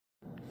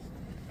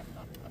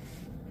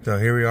So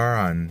here we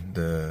are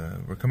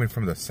we're coming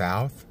from the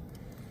south,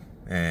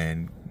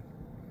 and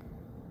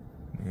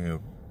you know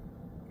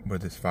where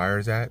this fire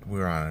is at.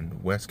 We're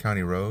on West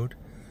County Road.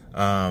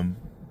 From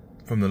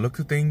the looks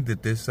of things,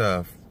 that this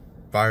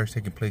fire is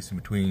taking place in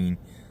between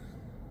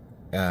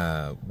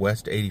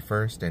West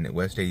 81st and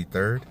West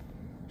 83rd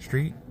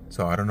Street.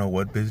 So I don't know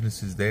what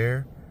business is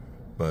there,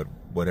 but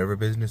whatever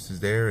business is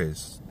there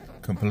is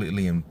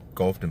completely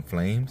engulfed in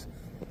flames,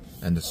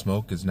 and the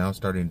smoke is now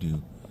starting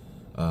to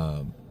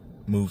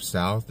move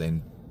south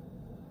and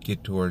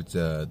get towards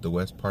the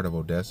west part of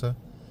Odessa,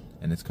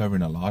 and it's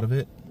covering a lot of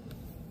it.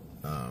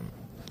 As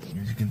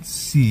you can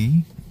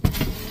see,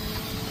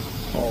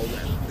 all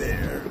that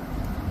there,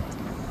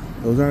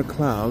 those aren't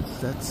clouds,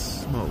 that's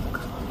smoke.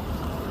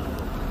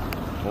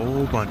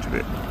 Whole bunch of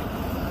it.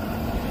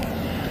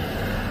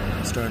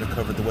 It's starting to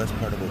cover the west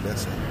part of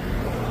Odessa.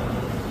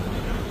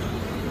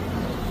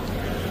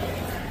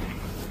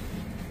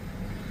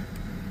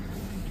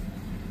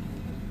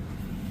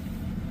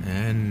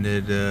 And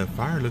the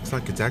fire looks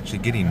like it's actually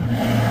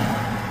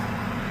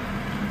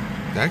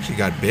actually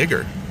got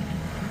bigger.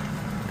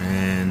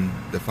 And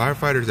the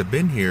firefighters have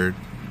been here,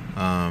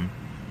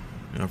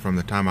 from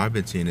the time I've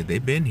been seeing it.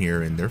 They've been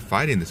here and they're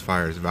fighting this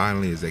fire as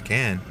violently as they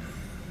can.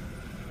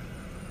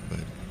 But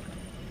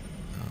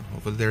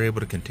hopefully they're able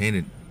to contain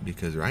it,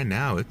 because right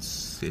now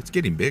it's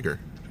getting bigger.